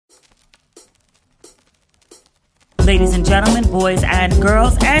ladies and gentlemen, boys and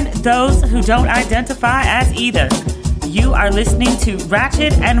girls, and those who don't identify as either. You are listening to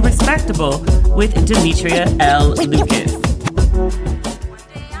Ratchet and Respectable with Demetria L. Lucas.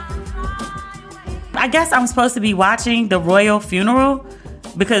 I guess I'm supposed to be watching the royal funeral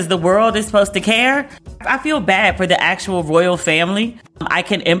because the world is supposed to care. I feel bad for the actual royal family. I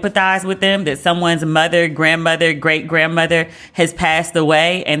can empathize with them that someone's mother, grandmother, great-grandmother has passed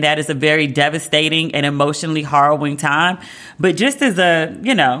away, and that is a very devastating and emotionally harrowing time. But just as a,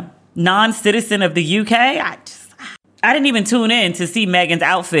 non-citizen of the UK, I didn't even tune in to see Meghan's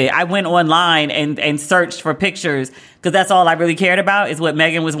outfit. I went online and searched for pictures because that's all I really cared about is what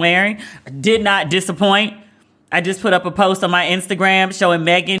Meghan was wearing. Did not disappoint. I just put up a post on my Instagram showing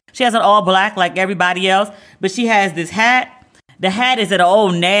Meghan. She has an all black like everybody else, but she has this hat. The hat is an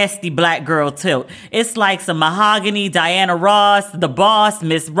old nasty black girl tilt. It's like some mahogany, Diana Ross, The Boss,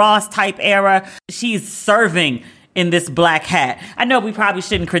 Miss Ross type era. She's serving in this black hat. I know we probably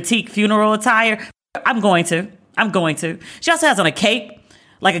shouldn't critique funeral attire. I'm going to. She also has on a cape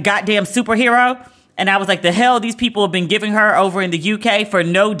like a goddamn superhero. And I was like, the hell these people have been giving her over in the UK for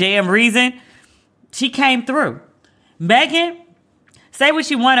no damn reason. She came through. Meghan, say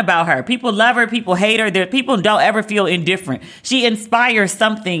what you want about her. People love her. People hate her. People don't ever feel indifferent. She inspires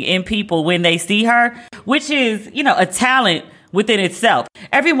something in people when they see her, which is, a talent within itself.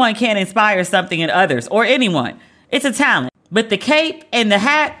 Everyone can inspire something in others or anyone. It's a talent. But the cape and the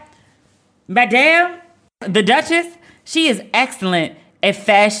hat, Madame, the Duchess, she is excellent at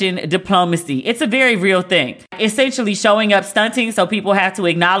fashion diplomacy. It's a very real thing. Essentially showing up stunting so people have to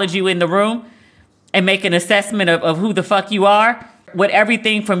acknowledge you in the room and make an assessment of who the fuck you are, what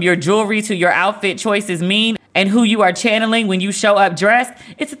everything from your jewelry to your outfit choices mean, and who you are channeling when you show up dressed.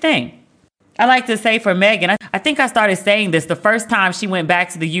 It's a thing. I like to say for Meghan, I think I started saying this the first time she went back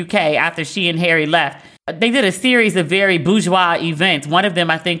to the UK after she and Harry left. They did a series of very bourgeois events. One of them,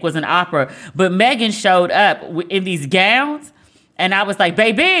 I think, was an opera. But Meghan showed up in these gowns, and I was like,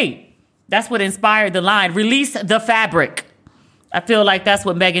 baby, that's what inspired the line, release the fabric. I feel like that's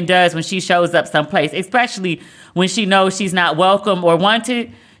what Meghan does when she shows up someplace, especially when she knows she's not welcome or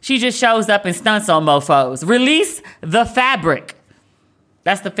wanted. She just shows up and stunts on mofos. Release the fabric.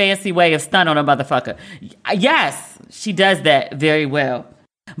 That's the fancy way of stunt on a motherfucker. Yes, she does that very well.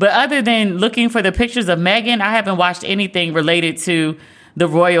 But other than looking for the pictures of Meghan, I haven't watched anything related to the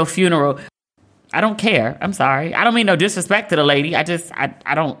royal funeral. I don't care. I'm sorry. I don't mean no disrespect to the lady. I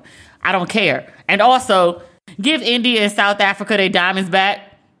don't care. And also, give India and South Africa their diamonds back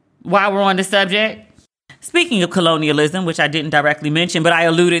while we're on the subject. Speaking of colonialism, which I didn't directly mention, but I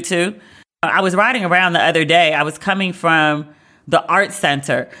alluded to, I was riding around the other day. I was coming from the art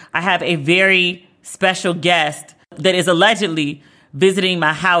center. I have a very special guest that is allegedly visiting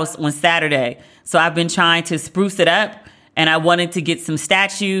my house on Saturday. So I've been trying to spruce it up, and I wanted to get some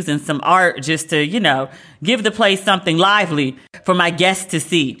statues and some art just to, give the place something lively for my guests to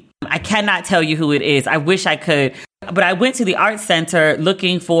see. I cannot tell you who it is. I wish I could. But I went to the art center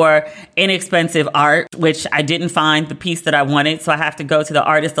looking for inexpensive art, which I didn't find the piece that I wanted. So I have to go to the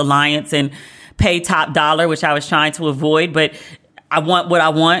Artist Alliance and pay top dollar, which I was trying to avoid. But I want what I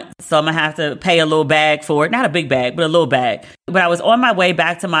want, so I'm going to have to pay a little bag for it. Not a big bag, but a little bag. But I was on my way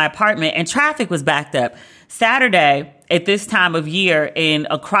back to my apartment, and traffic was backed up. Saturday, at this time of year in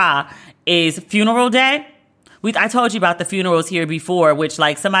Accra, is funeral day. I told you about the funerals here before, which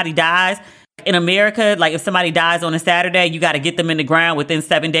like somebody dies. In America, like if somebody dies on a Saturday, you got to get them in the ground within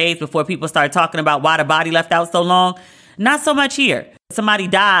 7 days before people start talking about why the body left out so long. Not so much here. If somebody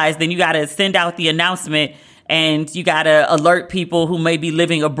dies, then you got to send out the announcement and you got to alert people who may be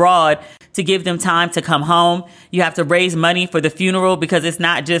living abroad to give them time to come home. You have to raise money for the funeral because it's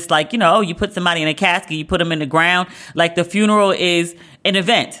not just like, you put somebody in a casket, you put them in the ground. Like the funeral is an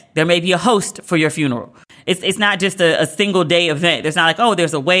event. There may be a host for your funeral. It's not just a single day event. It's not like,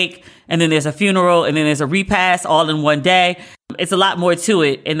 there's a wake and then there's a funeral and then there's a repast all in one day. It's a lot more to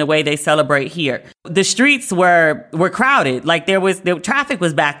it in the way they celebrate here. The streets were crowded. Like the traffic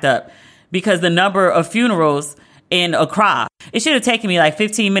was backed up because the number of funerals in Accra. It should have taken me like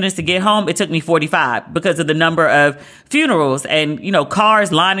 15 minutes to get home. It took me 45 because of the number of funerals and,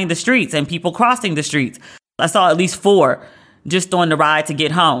 cars lining the streets and people crossing the streets. I saw at least 4 just on the ride to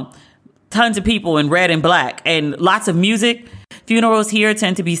get home. Tons of people in red and black and lots of music. Funerals here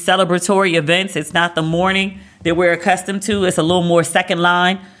tend to be celebratory events. It's not the mourning that we're accustomed to. It's a little more second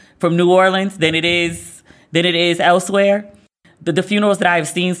line from New Orleans than it is elsewhere. The funerals that I've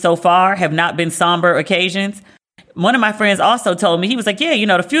seen so far have not been somber occasions. One of my friends also told me, he was like,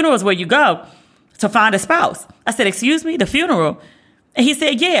 the funeral is where you go to find a spouse. I said, excuse me, the funeral And he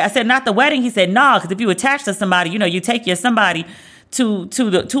said, yeah. I said, not the wedding. He said, nah, because if you attach to somebody, you take your somebody to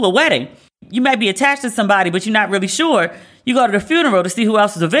a wedding. You may be attached to somebody, but you're not really sure. You go to the funeral to see who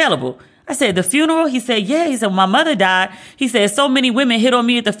else is available. I said, the funeral? He said, yeah. He said, when my mother died, he said, so many women hit on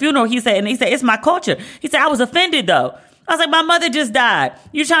me at the funeral. He said, it's my culture. He said, I was offended though. I was like, my mother just died.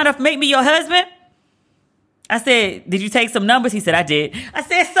 You trying to make me your husband? I said, did you take some numbers? He said, I did. I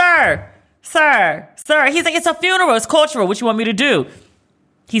said, sir. He's like, it's a funeral. It's cultural. What you want me to do?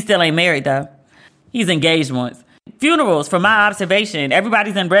 He still ain't married though. He's engaged once. Funerals, from my observation,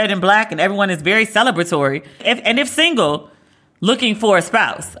 everybody's in red and black and everyone is very celebratory. If single, looking for a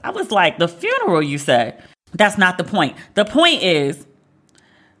spouse. I was like, the funeral, you say? That's not the point. The point is,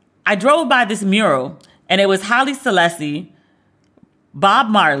 I drove by this mural and it was Haile Selassie, Bob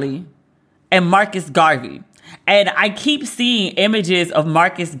Marley, and Marcus Garvey. And I keep seeing images of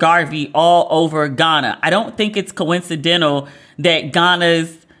Marcus Garvey all over Ghana. I don't think it's coincidental that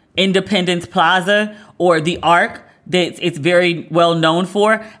Ghana's Independence Plaza, or the Arc, that it's very well known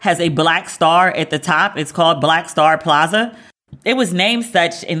for, has a black star at the top. It's called Black Star Plaza. It was named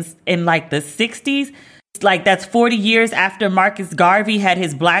such in like the 60s. Like that's 40 years after Marcus Garvey had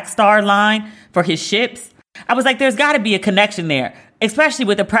his Black Star line for his ships. I was like, there's got to be a connection there, especially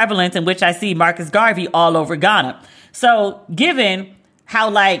with the prevalence in which I see Marcus Garvey all over Ghana. So given how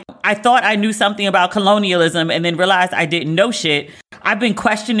like I thought I knew something about colonialism and then realized I didn't know shit, I've been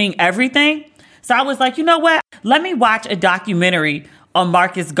questioning everything. So I was like, you know what? Let me watch a documentary on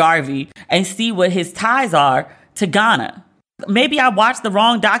Marcus Garvey and see what his ties are to Ghana. Maybe I watched the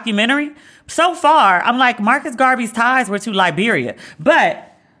wrong documentary. So far, I'm like, Marcus Garvey's ties were to Liberia. But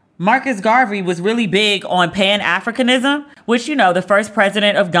Marcus Garvey was really big on Pan-Africanism, which, the first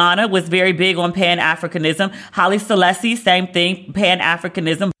president of Ghana was very big on Pan-Africanism. Haile Selassie, same thing,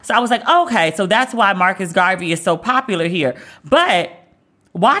 Pan-Africanism. So I was like, okay, so that's why Marcus Garvey is so popular here. But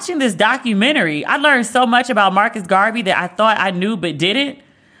watching this documentary, I learned so much about Marcus Garvey that I thought I knew but didn't.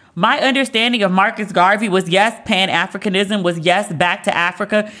 My understanding of Marcus Garvey was, yes, Pan-Africanism, was, yes, back to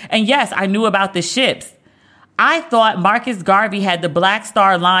Africa. And yes, I knew about the ships. I thought Marcus Garvey had the Black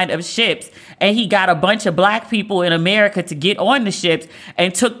Star line of ships and he got a bunch of black people in America to get on the ships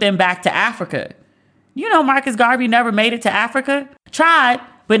and took them back to Africa. Marcus Garvey never made it to Africa. Tried,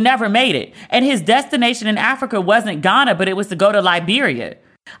 but never made it. And his destination in Africa wasn't Ghana, but it was to go to Liberia.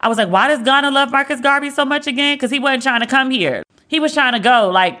 I was like, why does Ghana love Marcus Garvey so much again? Because he wasn't trying to come here. He was trying to go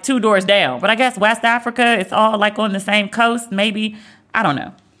like 2 doors down. But I guess West Africa, it's all like on the same coast, maybe. I don't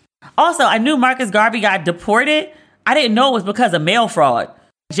know. Also, I knew Marcus Garvey got deported. I didn't know it was because of mail fraud.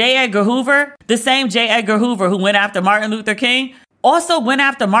 J. Edgar Hoover, the same J. Edgar Hoover who went after Martin Luther King, also went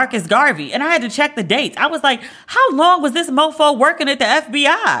after Marcus Garvey. And I had to check the dates. I was like, how long was this mofo working at the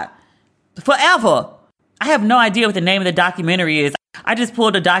FBI? Forever. I have no idea what the name of the documentary is. I just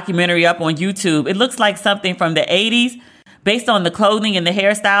pulled a documentary up on YouTube. It looks like something from the 80s based on the clothing and the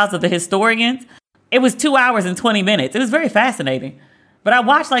hairstyles of the historians. It was 2 hours and 20 minutes. It was very fascinating. But I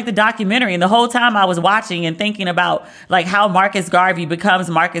watched like the documentary, and the whole time I was watching and thinking about like how Marcus Garvey becomes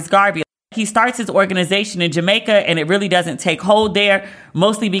Marcus Garvey. He starts his organization in Jamaica and it really doesn't take hold there,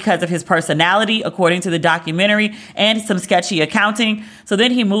 mostly because of his personality, according to the documentary, and some sketchy accounting. So then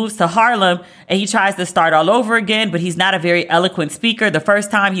he moves to Harlem and he tries to start all over again, but he's not a very eloquent speaker. The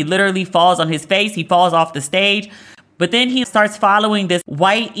first time he literally falls on his face, he falls off the stage. But then he starts following this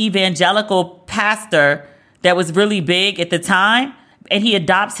white evangelical pastor that was really big at the time. And he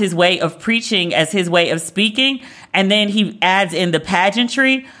adopts his way of preaching as his way of speaking. And then he adds in the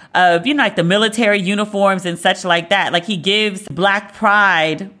pageantry of, like the military uniforms and such like that. Like he gives Black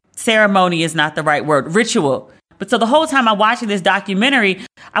pride, ceremony is not the right word, ritual. But so the whole time I'm watching this documentary,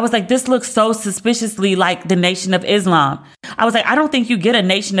 I was like, this looks so suspiciously like the Nation of Islam. I was like, I don't think you get a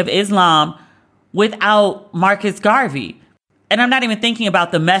Nation of Islam without Marcus Garvey. And I'm not even thinking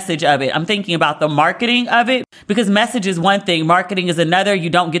about the message of it. I'm thinking about the marketing of it, because message is one thing. Marketing is another. You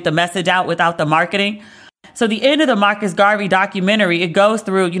don't get the message out without the marketing. So the end of the Marcus Garvey documentary, it goes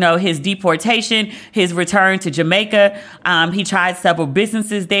through, his deportation, his return to Jamaica. He tried several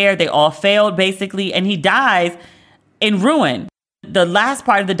businesses there. They all failed, basically. And he dies in ruin. The last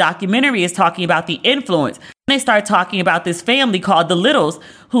part of the documentary is talking about the influence. They start talking about this family called the Littles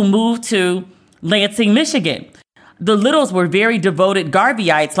who moved to Lansing, Michigan. The Littles were very devoted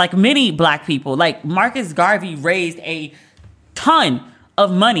Garveyites, like many Black people. Like Marcus Garvey raised a ton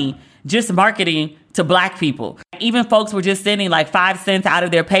of money just marketing to Black people. Even folks were just sending like 5 cents out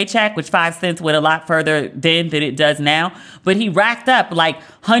of their paycheck, which 5 cents went a lot further then than it does now. But he racked up like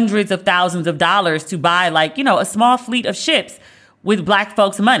hundreds of thousands of dollars to buy like, a small fleet of ships with Black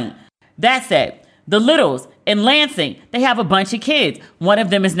folks' money. That said, the Littles In Lansing, they have a bunch of kids. One of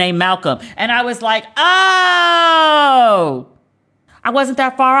them is named Malcolm. And I was like, oh, I wasn't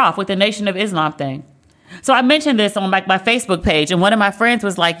that far off with the Nation of Islam thing. So I mentioned this on like my Facebook page, and one of my friends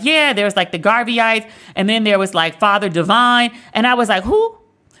was like, yeah, there was like the Garveyites, and then there was like Father Divine. And I was like, who?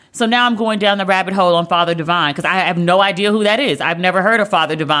 So now I'm going down the rabbit hole on Father Divine because I have no idea who that is. I've never heard of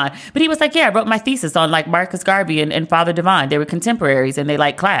Father Divine. But he was like, yeah, I wrote my thesis on like Marcus Garvey and Father Divine. They were contemporaries and they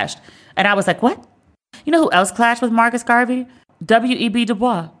like clashed. And I was like, what? You know who else clashed with Marcus Garvey? W.E.B. Du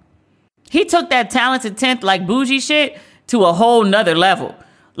Bois. He took that talented 10th like bougie shit to a whole nother level.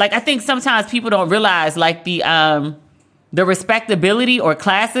 Like, I think sometimes people don't realize like the respectability or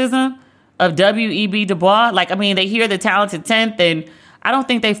classism of W.E.B. Du Bois. Like, I mean, they hear the talented 10th and I don't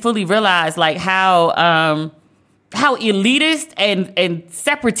think they fully realize like how elitist and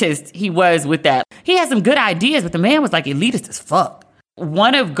separatist he was with that. He had some good ideas, but the man was like elitist as fuck.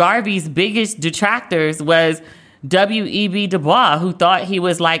 One of Garvey's biggest detractors was W.E.B. Du Bois, who thought he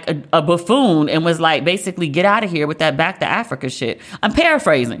was like a buffoon and was like, basically, get out of here with that back to Africa shit. I'm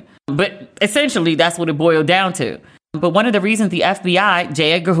paraphrasing, but essentially that's what it boiled down to. But one of the reasons the FBI,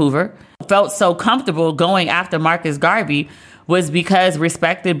 J. Edgar Hoover, felt so comfortable going after Marcus Garvey was because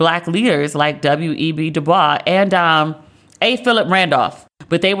respected black leaders like W.E.B. Du Bois and A. Philip Randolph,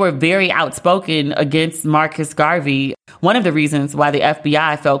 but they were very outspoken against Marcus Garvey. One of the reasons why the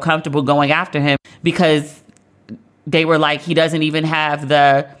FBI felt comfortable going after him, because they were like, he doesn't even have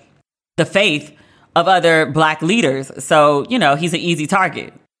the faith of other black leaders. So, you know, he's an easy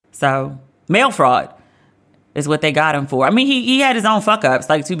target. So mail fraud is what they got him for. I mean, he had his own fuck ups,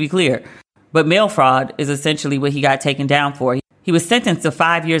 like, to be clear. But mail fraud is essentially what he got taken down for. He was sentenced to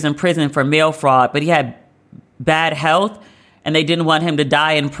 5 years in prison for mail fraud, but he had bad health and they didn't want him to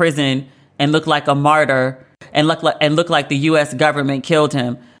die in prison and look like a martyr and look like the U.S. government killed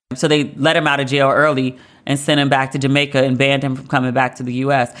him. So they let him out of jail early and sent him back to Jamaica and banned him from coming back to the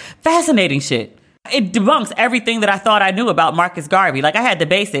U.S. Fascinating shit. It debunks everything that I thought I knew about Marcus Garvey. Like, I had the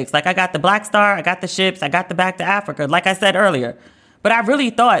basics. Like, I got the Black Star, I got the ships, I got the Back to Africa, like I said earlier. But I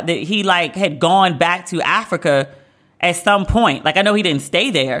really thought that he like had gone back to Africa at some point. Like, I know he didn't stay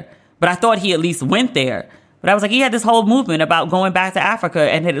there, but I thought he at least went there. But I was like, he had this whole movement about going back to Africa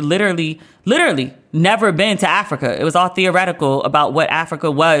and had literally never been to Africa. It was all theoretical about what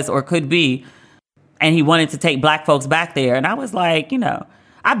Africa was or could be. And he wanted to take black folks back there. And I was like, you know,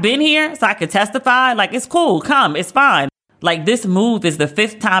 I've been here so I could testify. Like, it's cool. Come, it's fine. Like, this move is the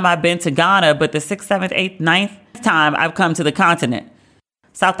 5th time I've been to Ghana, but the 6th, 7th, 8th, 9th time I've come to the continent.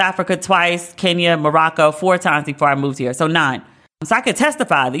 South Africa twice, Kenya, Morocco 4 times before I moved here. So 9. So I could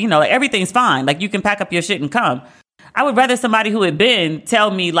testify that, you know, like, everything's fine. Like, you can pack up your shit and come. I would rather somebody who had been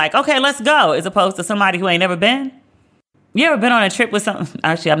tell me like, okay, let's go, as opposed to somebody who ain't never been. You ever been on a trip with some?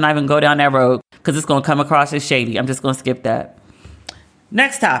 Actually, I'm not even going to go down that road because it's going to come across as shady. I'm just going to skip that.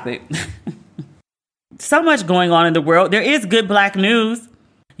 Next topic. So much going on in the world. There is good black news.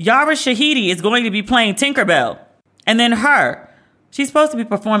 Yara Shahidi is going to be playing Tinkerbell. And then Her. She's supposed to be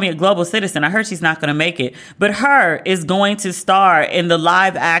performing at Global Citizen. I heard she's not going to make it. But Her is going to star in the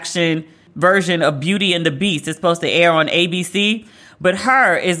live action version of Beauty and the Beast. It's supposed to air on ABC. But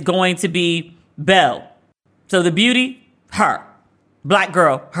Her is going to be Belle. So the Beauty, Her. Black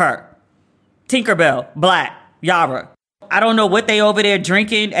girl, Her. Tinkerbell, black, Yara. I don't know what they over there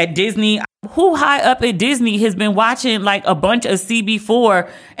drinking at Disney. Who high up at Disney has been watching like a bunch of CB4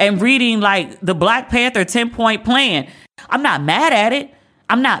 and reading like the Black Panther 10-point plan? I'm not mad at it.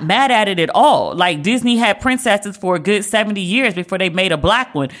 I'm not mad at it at all. Like, Disney had princesses for a good 70 years before they made a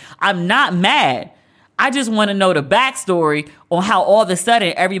black one. I'm not mad. I just want to know the backstory on how all of a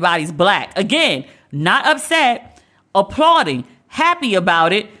sudden everybody's black. Again, not upset, applauding, happy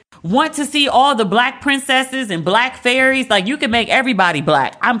about it. Want to see all the black princesses and black fairies. Like, you can make everybody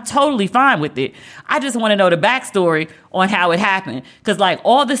black. I'm totally fine with it. I just want to know the backstory on how it happened. Because, like,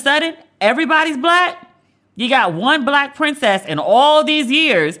 all of a sudden, everybody's black. You got one black princess in all these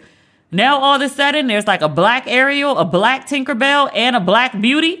years. Now, all of a sudden, there's like a black Ariel, a black Tinkerbell, and a black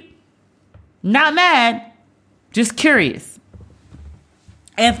Beauty. Not mad, just curious.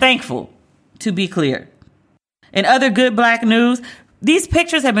 And thankful, to be clear. In other good black news, these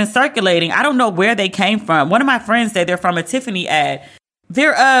pictures have been circulating. I don't know where they came from. One of my friends said they're from a Tiffany ad.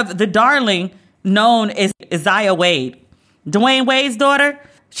 They're of the darling known as Isaiah Wade. Dwayne Wade's daughter.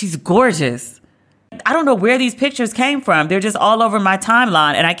 She's gorgeous. I don't know where these pictures came from. They're just all over my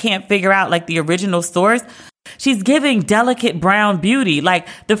timeline and I can't figure out like the original source. She's giving delicate brown beauty, like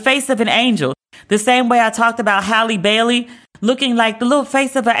the face of an angel. The same way I talked about Halle Bailey looking like the little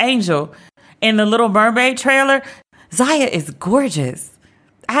face of an angel in the Little Mermaid trailer. Zaya is gorgeous.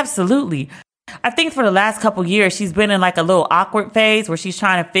 Absolutely. I think for the last couple years, she's been in like a little awkward phase where she's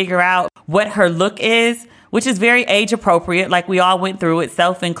trying to figure out what her look is, which is very age appropriate. Like we all went through it,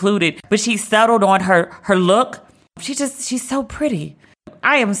 self included, but she settled on her look. She's so pretty.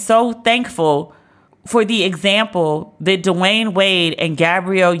 I am so thankful for the example that Dwayne Wade and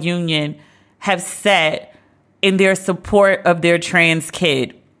Gabrielle Union have set in their support of their trans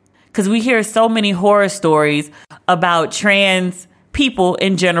kid. Because we hear so many horror stories about trans people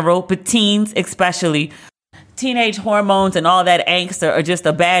in general, but teens especially. Teenage hormones and all that angst are just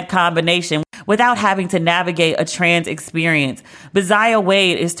a bad combination without having to navigate a trans experience. But Zaya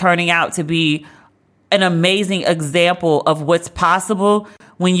Wade is turning out to be an amazing example of what's possible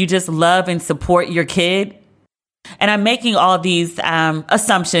when you just love and support your kid. And I'm making all these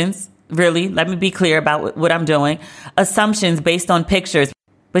assumptions, really. Let me be clear about what I'm doing. Assumptions based on pictures.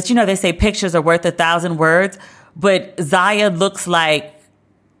 But they say pictures are worth 1,000 words. But Zaya looks like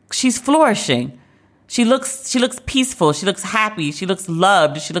she's flourishing. She looks peaceful. She looks happy. She looks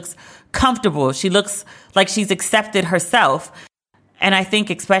loved. She looks comfortable. She looks like she's accepted herself. And I think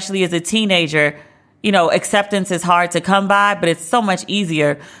especially as a teenager, acceptance is hard to come by, but it's so much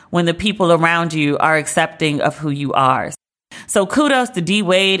easier when the people around you are accepting of who you are. So kudos to D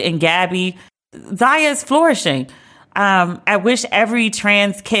Wade and Gabby. Zaya is flourishing. I wish every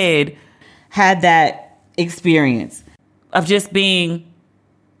trans kid had that experience of just being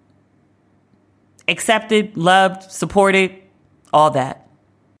accepted, loved, supported, all that.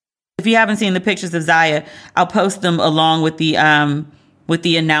 If you haven't seen the pictures of Zaya, I'll post them along with the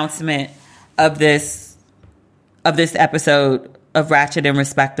announcement of this episode of Ratchet and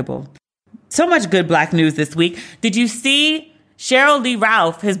Respectable. So much good Black news this week. Did you see Cheryl Lee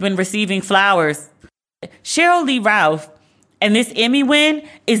Ralph has been receiving flowers? Cheryl Lee Ralph and this Emmy win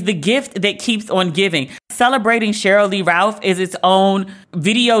is the gift that keeps on giving. Celebrating Cheryl Lee Ralph is its own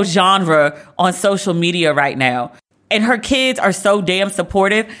video genre on social media right now. And her kids are so damn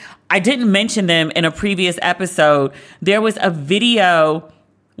supportive. I didn't mention them in a previous episode. There was a video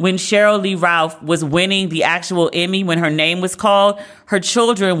when Cheryl Lee Ralph was winning the actual Emmy, when her name was called. Her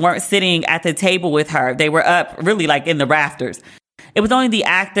children weren't sitting at the table with her. They were up really like in the rafters. It was only the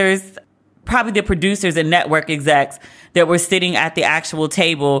actors, probably the producers and network execs that were sitting at the actual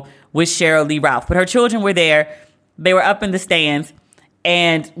table with Cheryl Lee Ralph. But her children were there. They were up in the stands.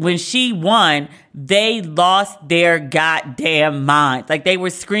 And when she won, they lost their goddamn minds. Like they were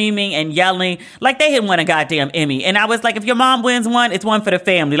screaming and yelling like they had won a goddamn Emmy. And I was like, if your mom wins one, it's one for the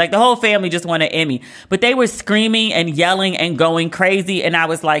family. Like the whole family just won an Emmy. But they were screaming and yelling and going crazy. And I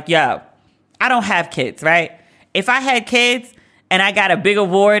was like, yo, I don't have kids, right? If I had kids and I got a big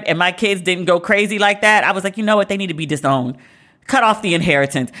award and my kids didn't go crazy like that, I was like, you know what? They need to be disowned. Cut off the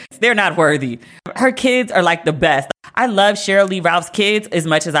inheritance. They're not worthy. Her kids are like the best. I love Cheryl Lee Ralph's kids as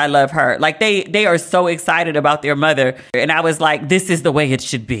much as I love her. Like they are so excited about their mother. And I was like, this is the way it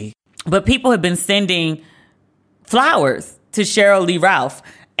should be. But people have been sending flowers to Cheryl Lee Ralph.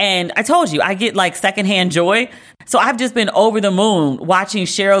 And I told you, I get like secondhand joy. So I've just been over the moon watching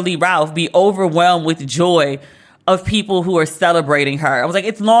Cheryl Lee Ralph be overwhelmed with joy of people who are celebrating her. I was like,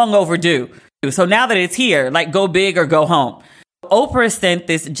 it's long overdue. So now that it's here, like go big or go home. Oprah sent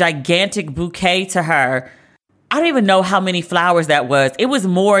this gigantic bouquet to her. I don't even know how many flowers that was. It was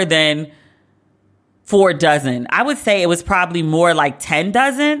more than 4 dozen. I would say it was probably more like 10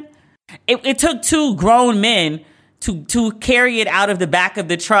 dozen. It took 2 grown men to carry it out of the back of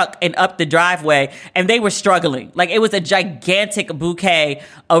the truck and up the driveway. And they were struggling. Like it was a gigantic bouquet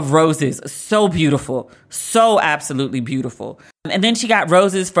of roses. So beautiful. So absolutely beautiful. And then she got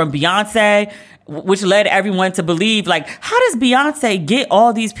roses from Beyonce, which led everyone to believe, like, how does Beyonce get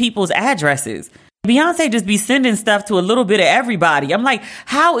all these people's addresses? Beyonce just be sending stuff to a little bit of everybody. I'm like,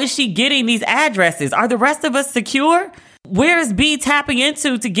 how is she getting these addresses? Are the rest of us secure? Where is B tapping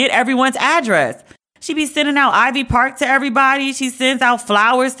into to get everyone's address? She be sending out Ivy Park to everybody. She sends out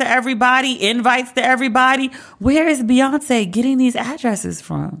flowers to everybody, invites to everybody. Where is Beyonce getting these addresses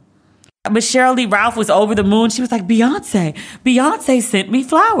from? But Cheryl Lee Ralph was over the moon. She was like, Beyonce sent me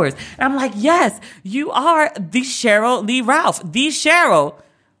flowers. And I'm like, yes, you are the Cheryl Lee Ralph. The Cheryl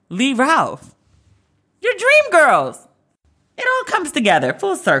Lee Ralph. You're dream girls. It all comes together,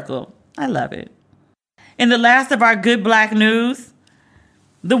 full circle. I love it. In the last of our good Black news,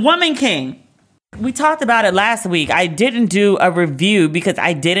 The Woman King. We talked about it last week. I didn't do a review because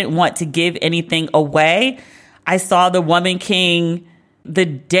I didn't want to give anything away. I saw The Woman King the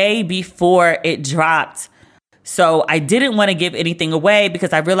day before it dropped. So I didn't want to give anything away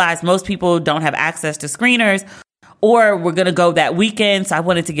because I realized most people don't have access to screeners or we're going to go that weekend. So I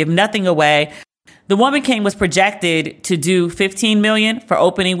wanted to give nothing away. The Woman King was projected to do 15 million for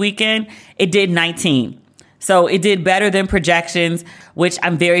opening weekend. It did 19. So it did better than projections, which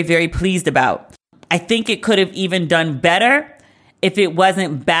I'm very, very pleased about. I think it could have even done better if it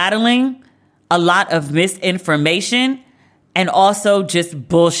wasn't battling a lot of misinformation and also just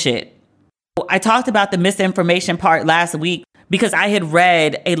bullshit. I talked about the misinformation part last week because I had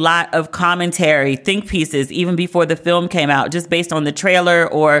read a lot of commentary, think pieces, even before the film came out, just based on the trailer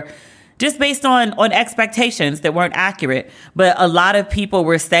or just based on expectations that weren't accurate. But a lot of people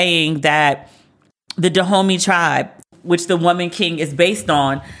were saying that the Dahomey tribe, which the Woman King is based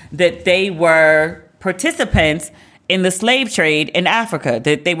on, that they were participants in the slave trade in Africa,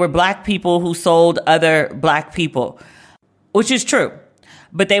 that they were Black people who sold other Black people, which is true.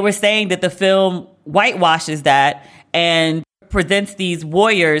 But they were saying that the film whitewashes that and presents these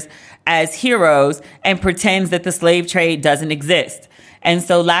warriors as heroes and pretends that the slave trade doesn't exist. And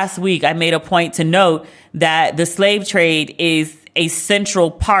so last week I made a point to note that the slave trade is a central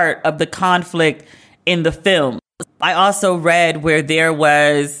part of the conflict in the film. I also read where there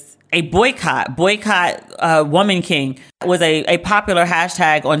was a boycott Woman King was a popular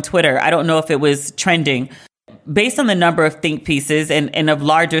hashtag on Twitter. I don't know if it was trending. Based on the number of think pieces and of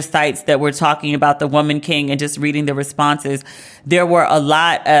larger sites that were talking about the Woman King and just reading the responses, there were a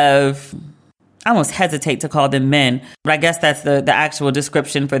lot of, I almost hesitate to call them men, but I guess that's the actual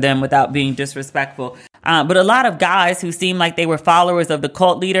description for them without being disrespectful. But a lot of guys who seemed like they were followers of the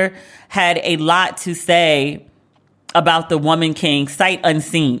cult leader had a lot to say about the Woman King, sight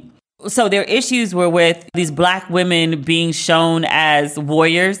unseen. So their issues were with these Black women being shown as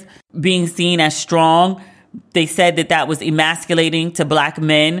warriors, being seen as strong. They said that that was emasculating to Black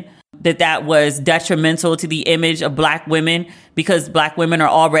men, that was detrimental to the image of Black women because Black women are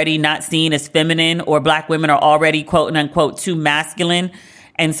already not seen as feminine, or Black women are already, quote unquote, too masculine.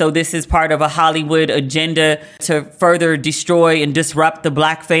 And so this is part of a Hollywood agenda to further destroy and disrupt the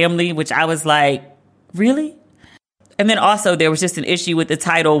Black family, which I was like, really? And then also there was just an issue with the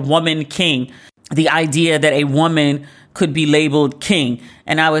title Woman King, the idea that a woman could be labeled king.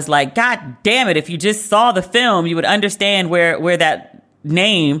 And I was like, God damn it. If you just saw the film, you would understand where that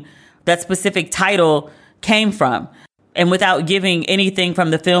name, that specific title came from. And without giving anything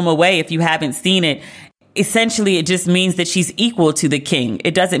from the film away, if you haven't seen it, essentially it just means that she's equal to the king.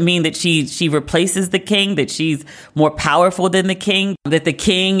 It doesn't mean that she replaces the king, that she's more powerful than the king, that the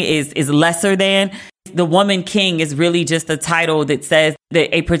king is lesser than. The Woman King is really just a title that says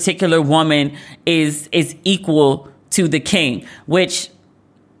that a particular woman is equal to the king, which,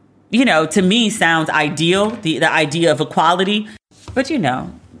 you know, to me sounds ideal, the idea of equality. But, you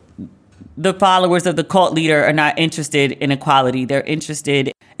know, the followers of the cult leader are not interested in equality. They're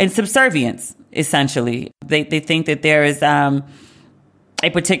interested in subservience, essentially. They think that there is a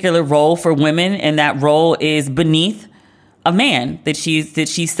particular role for women, and that role is beneath a man, that she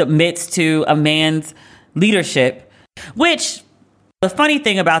submits to a man's leadership. Which, the funny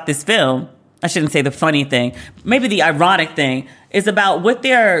thing about this film, I shouldn't say the funny thing, maybe the ironic thing, is about what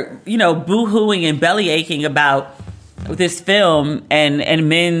they're, you know, boo-hooing and belly aching about this film and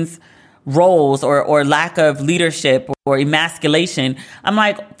men's roles or lack of leadership or emasculation. I'm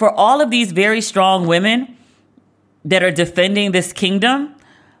like, for all of these very strong women that are defending this kingdom,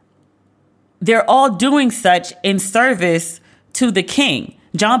 they're all doing such in service to the king.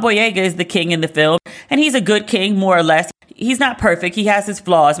 John Boyega is the king in the film, and he's a good king, more or less. He's not perfect. He has his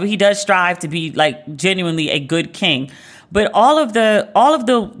flaws, but he does strive to be like genuinely a good king. But all of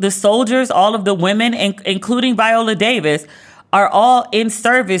the soldiers, all of the women, including Viola Davis, are all in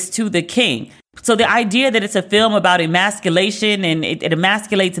service to the king. So the idea that it's a film about emasculation and it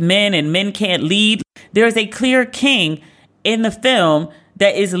emasculates men and men can't lead, there is a clear king in the film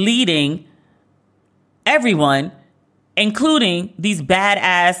that is leading everyone, including these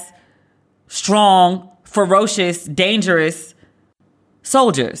badass, strong, ferocious, dangerous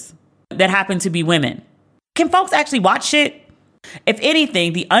soldiers that happen to be women. Can folks actually watch shit? If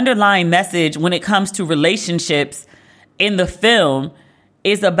anything, the underlying message when it comes to relationships in the film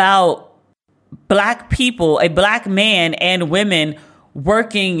is about Black people, a Black man and women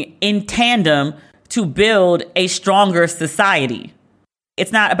working in tandem to build a stronger society.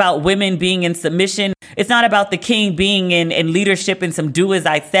 It's not about women being in submission. It's not about the king being in leadership and some do as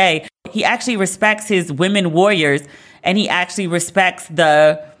I say. He actually respects his women warriors, and he actually respects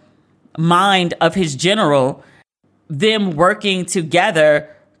the mind of his general. Them working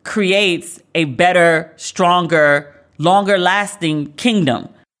together creates a better, stronger, longer lasting kingdom.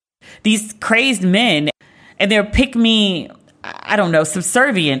 These crazed men and their pick me I don't know,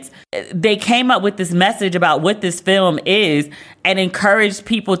 subservience. They came up with this message about what this film is and encouraged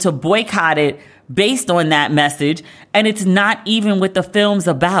people to boycott it based on that message. And it's not even what the film's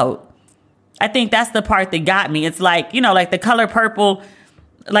about. I think that's the part that got me. It's like, like The Color Purple.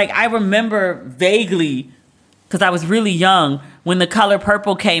 Like, I remember vaguely, because I was really young, when The Color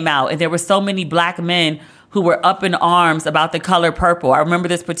Purple came out and there were so many black men who were up in arms about The Color Purple. I remember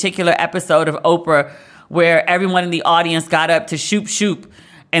this particular episode of Oprah where everyone in the audience got up to shoop shoop.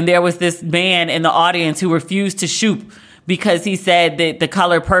 And there was this man in the audience who refused to shoop because he said that The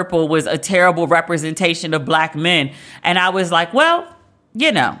Color Purple was a terrible representation of black men. And I was like, well,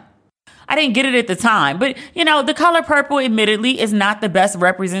 I didn't get it at the time. But, The Color Purple, admittedly, is not the best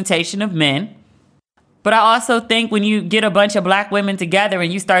representation of men. But I also think when you get a bunch of black women together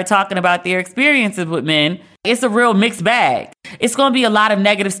and you start talking about their experiences with men, it's a real mixed bag. It's going to be a lot of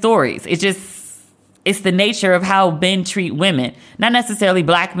negative stories. It's the nature of how men treat women. Not necessarily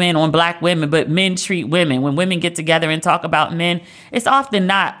black men on black women, but men treat women. When women get together and talk about men, it's often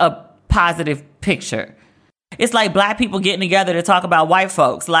not a positive picture. It's like black people getting together to talk about white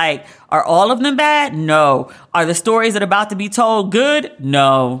folks. Like, are all of them bad? No. Are the stories that are about to be told good?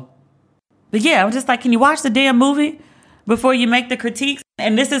 No. But yeah, I'm just like, can you watch the damn movie before you make the critiques?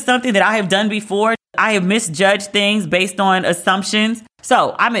 And this is something that I have done before. I have misjudged things based on assumptions.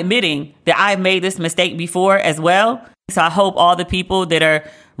 So I'm admitting that I've made this mistake before as well. So I hope all the people that are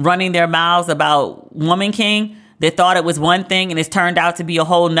running their mouths about Woman King that thought it was one thing and it's turned out to be a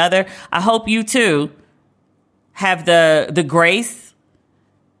whole nother, I hope you too have the grace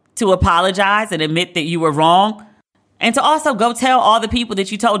to apologize and admit that you were wrong. And to also go tell all the people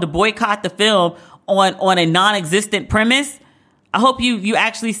that you told to boycott the film on a non-existent premise. I hope you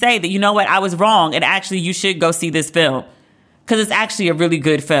actually say that, you know what, I was wrong, and actually you should go see this film. Because it's actually a really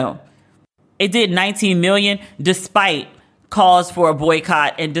good film. It did 19 million despite calls for a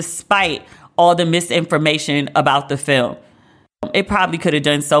boycott and despite all the misinformation about the film. It probably could have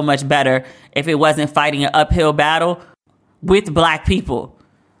done so much better if it wasn't fighting an uphill battle with black people.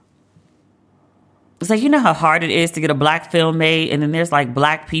 It's like, you know how hard it is to get a black film made, and then there's like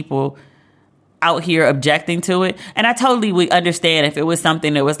black people out here objecting to it. And I totally would understand if it was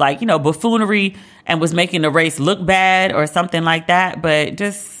something that was like, buffoonery and was making the race look bad or something like that. But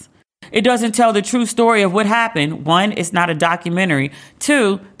just, it doesn't tell the true story of what happened. One, it's not a documentary.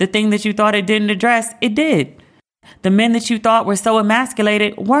 Two, the thing that you thought it didn't address, it did. The men that you thought were so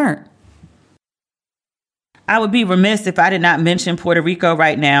emasculated weren't. I would be remiss if I did not mention Puerto Rico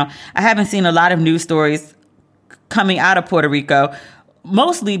right now. I haven't seen a lot of news stories coming out of Puerto Rico,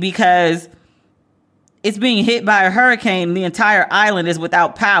 mostly because it's being hit by a hurricane. The entire island is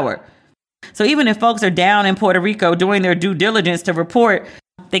without power. So even if folks are down in Puerto Rico doing their due diligence to report,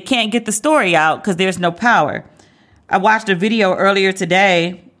 they can't get the story out because there's no power. I watched a video earlier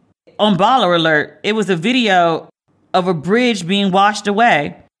today on Baller Alert. It was a video of a bridge being washed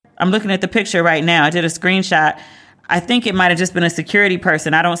away. I'm looking at the picture right now. I did a screenshot. I think it might have just been a security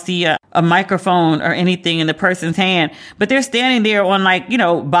person. I don't see a microphone or anything in the person's hand, but they're standing there on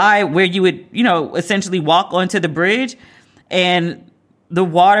by where you would, essentially walk onto the bridge. And the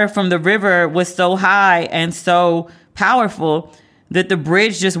water from the river was so high and so powerful that the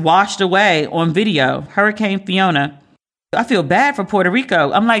bridge just washed away on video. Hurricane Fiona. I feel bad for Puerto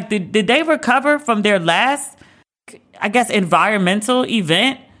Rico. I'm like, did they recover from their last, environmental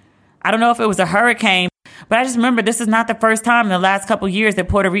event? I don't know if it was a hurricane, but I just remember this is not the first time in the last couple of years that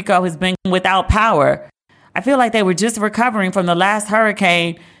Puerto Rico has been without power. I feel like they were just recovering from the last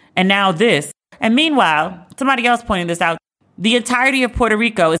hurricane and now this. And meanwhile, somebody else pointed this out. The entirety of Puerto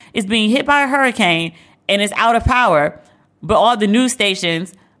Rico is being hit by a hurricane and is out of power, but all the news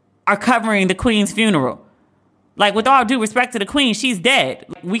stations are covering the Queen's funeral. Like, with all due respect to the Queen, she's dead.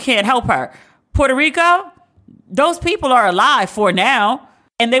 We can't help her. Puerto Rico, those people are alive for now.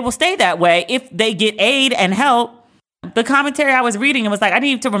 And they will stay that way if they get aid and help. The commentary I was reading, it was like, I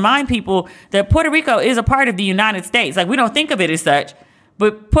need to remind people that Puerto Rico is a part of the United States. Like, we don't think of it as such,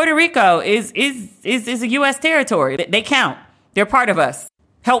 but Puerto Rico is a U.S. territory. They count. They're part of us.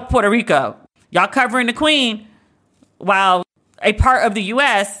 Help Puerto Rico. Y'all covering the Queen while a part of the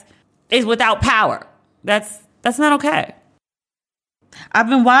U.S. is without power. That's not okay. I've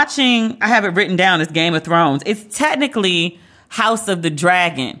been watching, I have it written down as Game of Thrones. It's technically House of the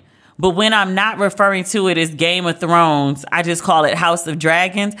Dragon. But when I'm not referring to it as Game of Thrones, I just call it House of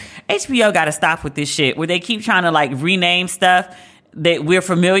Dragons. HBO got to stop with this shit where they keep trying to rename stuff that we're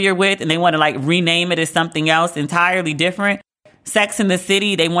familiar with and they want to rename it as something else entirely different. Sex and the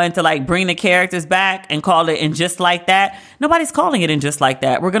City, they wanted to bring the characters back and call it And Just Like That. Nobody's calling it And Just Like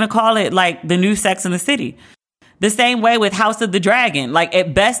That. We're going to call it the new Sex and the City. The same way with House of the Dragon. Like,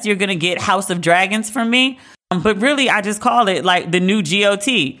 at best, you're going to get House of Dragons from me. But really, I just call it like the new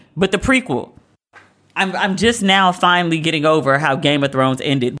GOT, but the prequel. I'm just now finally getting over how Game of Thrones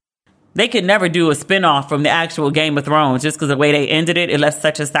ended. They could never do a spinoff from the actual Game of Thrones just because the way they ended it, it left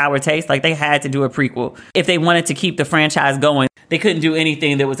such a sour taste. Like, they had to do a prequel. If they wanted to keep the franchise going, they couldn't do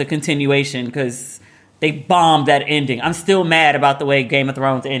anything that was a continuation because they bombed that ending. I'm still mad about the way Game of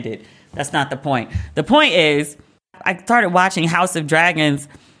Thrones ended. That's not the point. The point is, I started watching House of Dragons,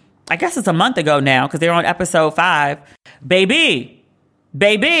 I guess it's a month ago now, because they're on episode 5. Baby,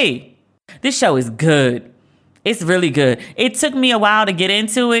 this show is good. It's really good. It took me a while to get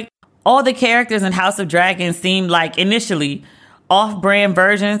into it. All the characters in House of Dragons seemed like initially off-brand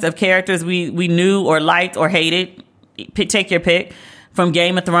versions of characters we knew or liked or hated. Take your pick from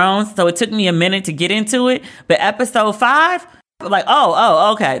Game of Thrones. So it took me a minute to get into it. But episode 5, like,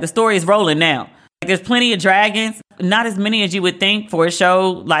 oh, okay. The story is rolling now. There's plenty of dragons, not as many as you would think for a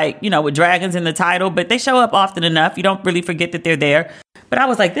show like, you know, with dragons in the title, but they show up often enough. You don't really forget that they're there. But I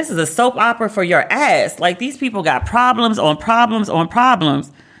was like, this is a soap opera for your ass. Like, these people got problems on problems on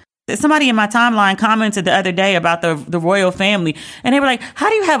problems. Somebody in my timeline commented the other day about the royal family, and they were like, how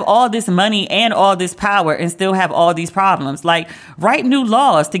do you have all this money and all this power and still have all these problems? Like, write new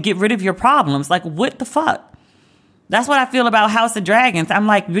laws to get rid of your problems. Like, what the fuck? That's what I feel about House of Dragons. I'm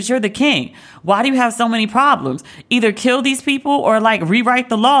like, but you're the king. Why do you have so many problems? Either kill these people or like rewrite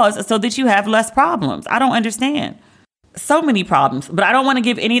the laws so that you have less problems. I don't understand. So many problems, but I don't want to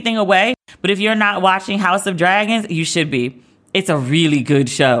give anything away. But if you're not watching House of Dragons, you should be. It's a really good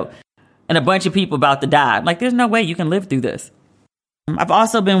show. And a bunch of people about to die. Like, there's no way you can live through this. I've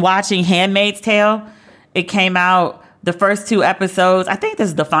also been watching Handmaid's Tale. It came out, the first 2 episodes. I think this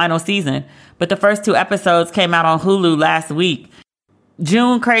is the final season. But the first 2 episodes came out on Hulu last week.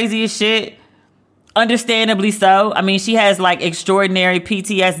 June crazy as shit. Understandably so. I mean, she has like extraordinary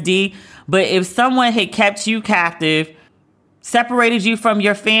PTSD. But if someone had kept you captive, separated you from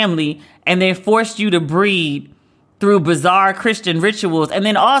your family, and then forced you to breed through bizarre Christian rituals, and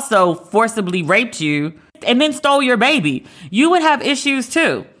then also forcibly raped you, and then stole your baby, you would have issues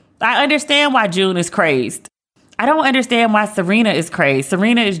too. I understand why June is crazed. I don't understand why Serena is crazed.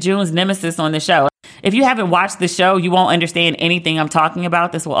 Serena is June's nemesis on the show. If you haven't watched the show, you won't understand anything I'm talking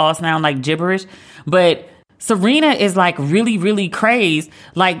about. This will all sound like gibberish. But Serena is like really, really crazed.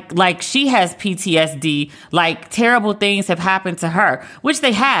 Like she has PTSD. Like terrible things have happened to her, which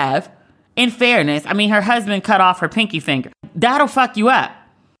they have, in fairness. I mean, her husband cut off her pinky finger. That'll fuck you up.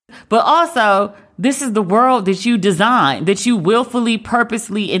 But also, this is the world that you designed, that you willfully,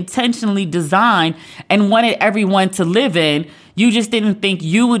 purposely, intentionally designed and wanted everyone to live in. You just didn't think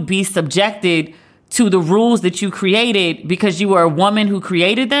you would be subjected to the rules that you created because you were a woman who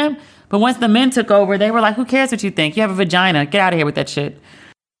created them. But once the men took over, they were like, who cares what you think? You have a vagina. Get out of here with that shit.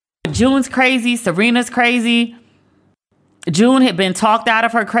 June's crazy. Serena's crazy. June had been talked out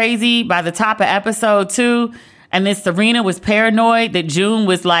of her crazy by the top of episode 2. And then Serena was paranoid that June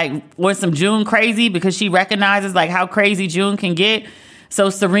was some June crazy because she recognizes like how crazy June can get. So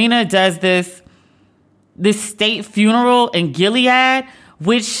Serena does this state funeral in Gilead,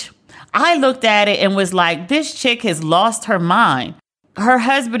 which I looked at it and was like, this chick has lost her mind. Her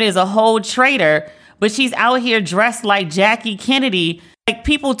husband is a whole traitor, but she's out here dressed like Jackie Kennedy. Like,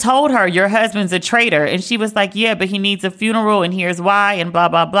 people told her your husband's a traitor. And she was like, yeah, but he needs a funeral and here's why and blah,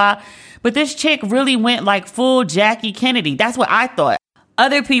 blah, blah. But this chick really went like full Jackie Kennedy. That's what I thought.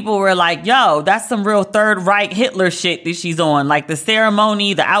 Other people were like, yo, that's some real Third Reich Hitler shit that she's on. Like the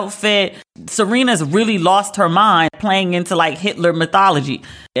ceremony, the outfit. Serena's really lost her mind playing into like Hitler mythology.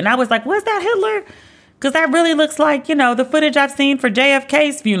 And I was like, was that Hitler? Because that really looks like, you know, the footage I've seen for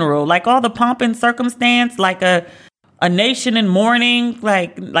JFK's funeral. Like all the pomp and circumstance, like a nation in mourning.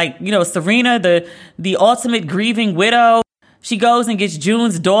 Like you know, Serena, the ultimate grieving widow. She goes and gets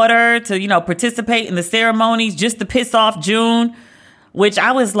June's daughter to, you know, participate in the ceremonies just to piss off June, which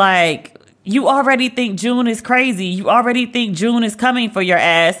I was like, you already think June is crazy. You already think June is coming for your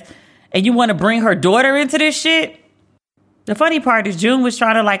ass and you want to bring her daughter into this shit? The funny part is June was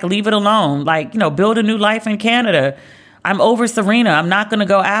trying to like leave it alone, like, you know, build a new life in Canada. I'm over Serena. I'm not going to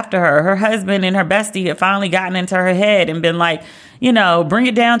go after her. Her husband and her bestie had finally gotten into her head and been like, you know, bring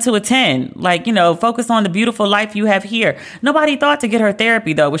it down to a 10. Like, you know, focus on the beautiful life you have here. Nobody thought to get her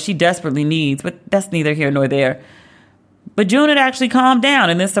therapy, though, which she desperately needs. But that's neither here nor there. But June had actually calmed down.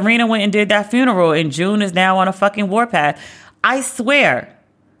 And then Serena went and did that funeral. And June is now on a fucking warpath. I swear,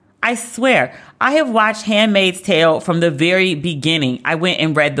 I have watched Handmaid's Tale from the very beginning. I went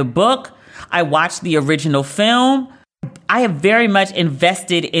and read the book. I watched the original film. I have very much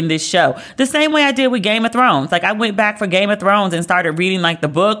invested in this show. The same way I did with Game of Thrones. Like I went back for Game of Thrones and started reading like the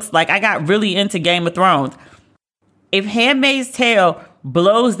books. Like I got really into Game of Thrones. If Handmaid's Tale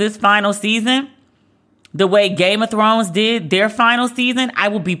blows this final season the way Game of Thrones did their final season, I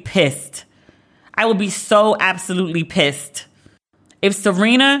will be pissed. I will be so absolutely pissed. If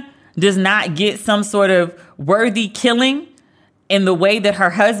Serena does not get some sort of worthy killing in the way that her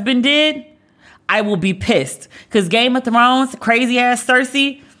husband did, I will be pissed. Because Game of Thrones, crazy ass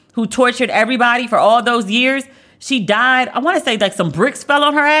Cersei, who tortured everybody for all those years, she died. I want to say like some bricks fell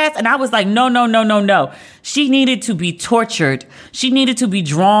on her ass. And I was like, no. She needed to be tortured. She needed to be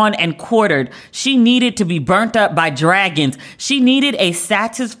drawn and quartered. She needed to be burnt up by dragons. She needed a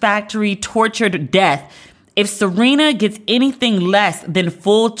satisfactory tortured death. If Serena gets anything less than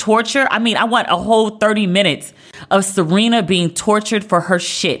full torture, I mean, I want a whole 30 minutes of Serena being tortured for her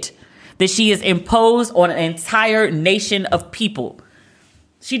shit that she has imposed on an entire nation of people.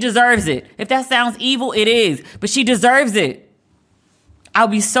 She deserves it. If that sounds evil, it is. But she deserves it. I'll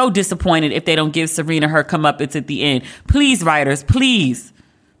be so disappointed if they don't give Serena her comeuppance at the end. Please, writers, please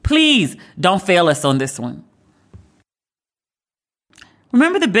don't fail us on this one.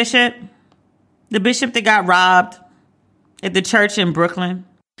 Remember the bishop? The bishop that got robbed at the church in Brooklyn?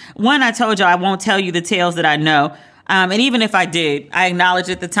 One, I told you I won't tell you the tales that I know. And even if I did, I acknowledge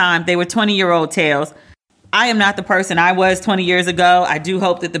at the time they were 20-year-old tales. I am not the person I was 20 years ago. I do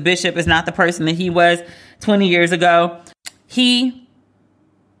hope that the bishop is not the person that he was 20 years ago. He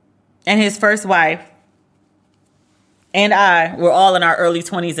and his first wife and I were all in our early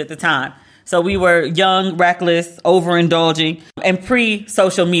 20s at the time. So we were young, reckless, overindulging, and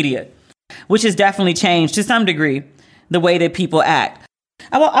pre-social media, which has definitely changed to some degree the way that people act.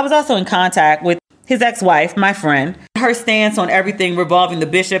 I was also in contact with his ex-wife, my friend. Her stance on everything revolving the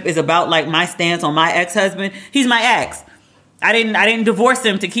bishop is about like my stance on my ex-husband. He's my ex. I didn't divorce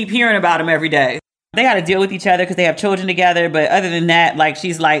him to keep hearing about him every day. They got to deal with each other because they have children together. But other than that, like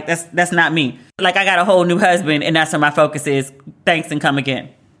she's like, that's not me. Like I got a whole new husband and that's where my focus is. Thanks and come again.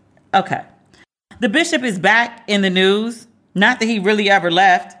 Okay. The bishop is back in the news. Not that he really ever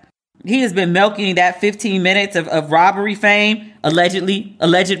left. He has been milking that 15 minutes of robbery fame,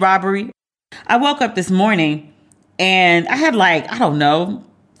 alleged robbery. I woke up this morning and I had like, I don't know,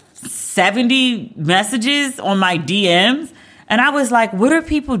 70 messages on my DMs. And I was like, what are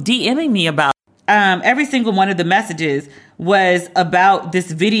people DMing me about? Every single one of the messages was about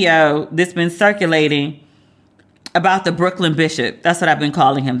this video that's been circulating about the Brooklyn bishop. That's what I've been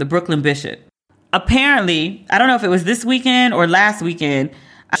calling him, the Brooklyn bishop. Apparently, I don't know if it was this weekend or last weekend.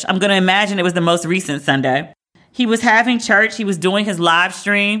 I'm going to imagine it was the most recent Sunday. He was having church. He was doing his live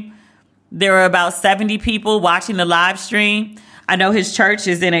stream. There were about 70 people watching the live stream. I know his church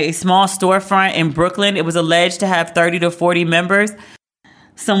is in a small storefront in Brooklyn. It was alleged to have 30 to 40 members.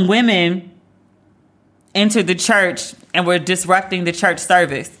 Some women entered the church and were disrupting the church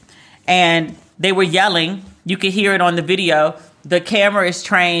service. And they were yelling. You could hear it on the video. The camera is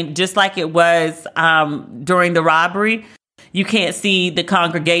trained just like it was during the robbery. You can't see the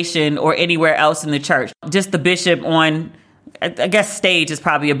congregation or anywhere else in the church. Just the bishop on, I guess stage is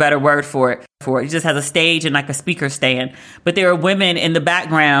probably a better word for it. He just has a stage and like a speaker stand. But there are women in the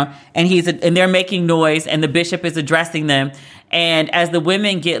background and they're making noise and the bishop is addressing them. And as the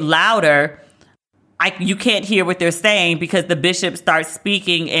women get louder, you can't hear what they're saying because the bishop starts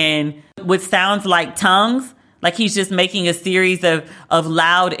speaking in what sounds like tongues. Like he's just making a series of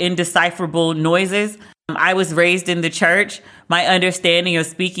loud, indecipherable noises. I was raised in the church. My understanding of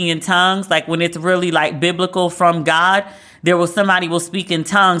speaking in tongues, like when it's really like biblical from God, somebody will speak in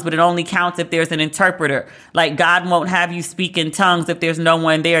tongues, but it only counts if there's an interpreter. Like God won't have you speak in tongues if there's no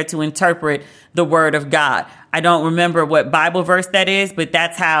one there to interpret the word of God. I don't remember what Bible verse that is, but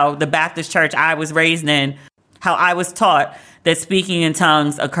that's how the Baptist church I was raised in, how I was taught that speaking in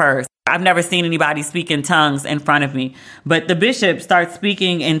tongues occurs. I've never seen anybody speak in tongues in front of me, but the bishop starts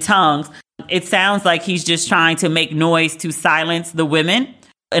speaking in tongues. It sounds like he's just trying to make noise to silence the women.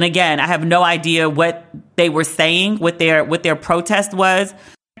 And again, I have no idea what they were saying, what their protest was.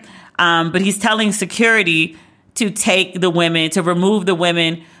 But he's telling security to remove the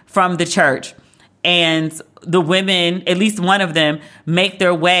women from the church. And the women, at least one of them, make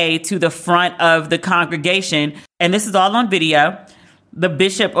their way to the front of the congregation. And this is all on video. The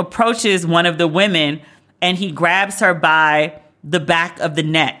bishop approaches one of the women and he grabs her by the back of the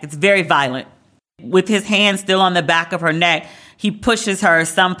neck. It's very violent. With his hand still on the back of her neck, he pushes her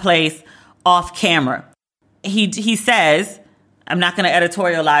someplace off camera. He says, I'm not going to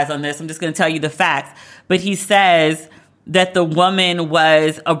editorialize on this. I'm just going to tell you the facts. But he says that the woman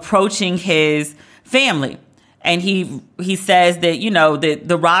was approaching his family And he says that, you know, that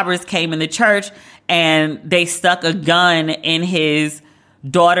the robbers came in the church and they stuck a gun in his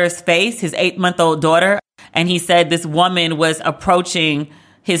daughter's face, his 8-month-old daughter. And he said this woman was approaching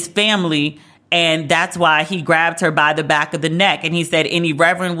his family, and that's why he grabbed her by the back of the neck. And he said any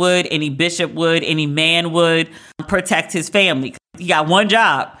reverend would, any bishop would, any man would protect his family. He got one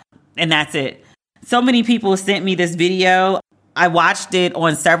job, and that's it. So many people sent me this video. I watched it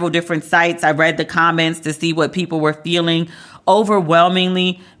on several different sites. I read the comments to see what people were feeling.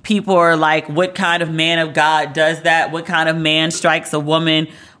 Overwhelmingly, people are like, what kind of man of God does that? What kind of man strikes a woman?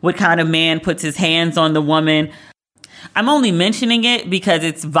 What kind of man puts his hands on the woman? I'm only mentioning it because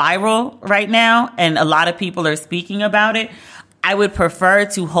it's viral right now and a lot of people are speaking about it. I would prefer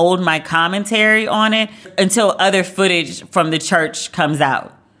to hold my commentary on it until other footage from the church comes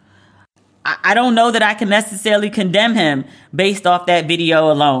out. I don't know that I can necessarily condemn him based off that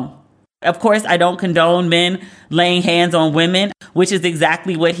video alone. Of course, I don't condone men laying hands on women, which is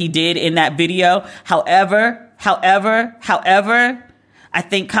exactly what he did in that video. However, I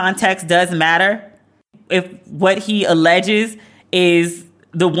think context does matter. If what he alleges is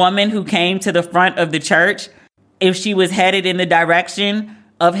the woman who came to the front of the church, if she was headed in the direction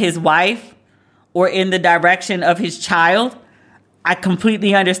of his wife or in the direction of his child, I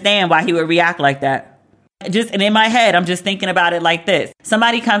completely understand why he would react like that. And in my head, I'm just thinking about it like this.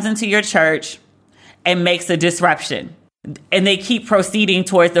 Somebody comes into your church and makes a disruption, and they keep proceeding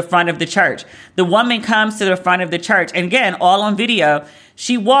towards the front of the church. The woman comes to the front of the church, and again, all on video,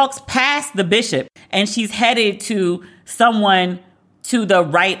 she walks past the bishop and she's headed to someone to the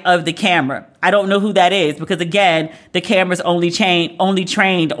right of the camera. I don't know who that is because, again, the camera's only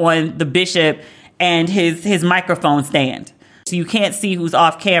trained on the bishop and his microphone stand. So you can't see who's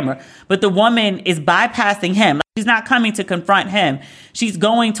off camera. But the woman is bypassing him. She's not coming to confront him. She's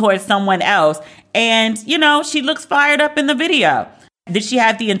going towards someone else. And, you know, she looks fired up in the video. Did she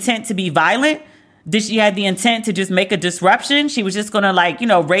have the intent to be violent? Did she have the intent to just make a disruption? She was just going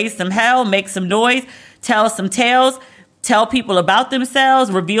to raise some hell, make some noise, tell some tales, tell people about themselves,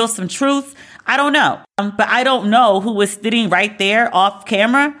 reveal some truths. I don't know. But I don't know who was sitting right there off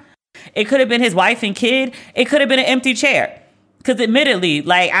camera. It could have been his wife and kid. It could have been an empty chair. Because admittedly,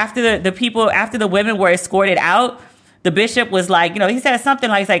 after the women were escorted out, the bishop was he said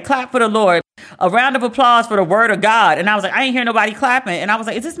something like, clap for the Lord, a round of applause for the word of God. And I was like, I ain't hear nobody clapping. And I was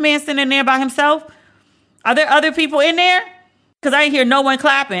like, is this man sitting in there by himself? Are there other people in there? Because I ain't hear no one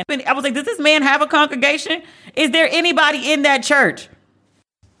clapping. I was like, does this man have a congregation? Is there anybody in that church?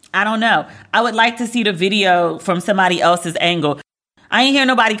 I don't know. I would like to see the video from somebody else's angle. I ain't hear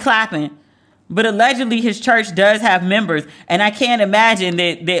nobody clapping. But allegedly, his church does have members. And I can't imagine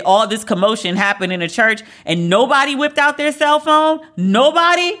that all this commotion happened in a church and nobody whipped out their cell phone.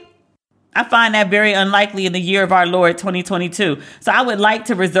 Nobody. I find that very unlikely in the year of our Lord 2022. So I would like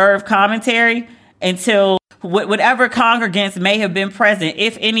to reserve commentary until whatever congregants may have been present,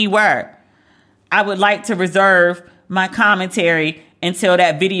 if any were. I would like to reserve my commentary until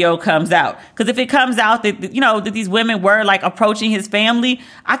that video comes out. Because if it comes out that, that these women were approaching his family,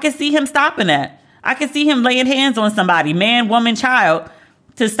 I could see him stopping that. I could see him laying hands on somebody, man, woman, child,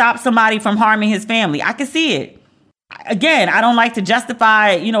 to stop somebody from harming his family. I could see it. Again, I don't like to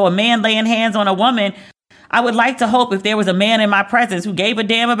justify, a man laying hands on a woman. I would like to hope if there was a man in my presence who gave a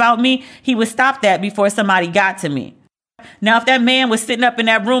damn about me, he would stop that before somebody got to me. Now, if that man was sitting up in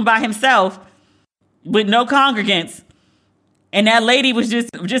that room by himself with no congregants, and that lady was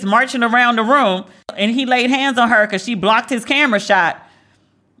just marching around the room and he laid hands on her because she blocked his camera shot,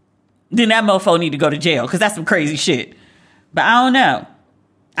 then that mofo need to go to jail because that's some crazy shit. But I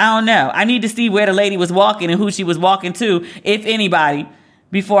don't know. I need to see where the lady was walking and who she was walking to, if anybody,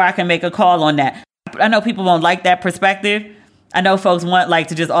 before I can make a call on that. I know people won't like that perspective. I know folks want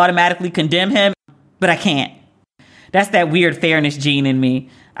to just automatically condemn him, but I can't. That's that weird fairness gene in me.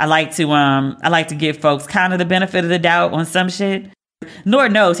 I like to give folks kind of the benefit of the doubt on some shit.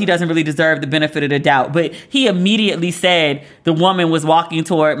 Lord knows he doesn't really deserve the benefit of the doubt, but he immediately said the woman was walking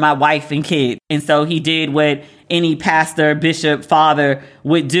toward my wife and kid. And so he did what any pastor, bishop, father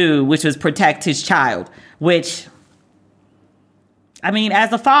would do, which was protect his child, which, I mean,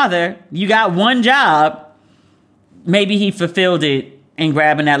 as a father, you got one job. Maybe he fulfilled it in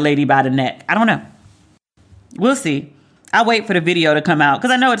grabbing that lady by the neck. I don't know. We'll see. I'll wait for the video to come out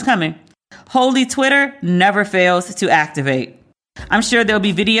because I know it's coming. Holy Twitter never fails to activate. I'm sure there'll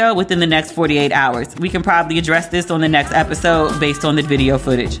be video within the next 48 hours. We can probably address this on the next episode based on the video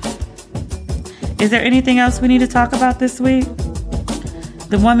footage. Is there anything else we need to talk about this week?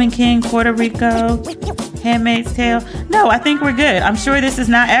 The Woman King, Puerto Rico, Handmaid's Tale? No, I think we're good. I'm sure this is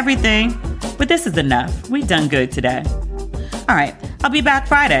not everything, But this is enough. We've done good today. All right, I'll be back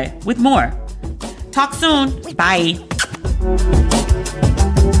Friday with more. Talk soon. Bye.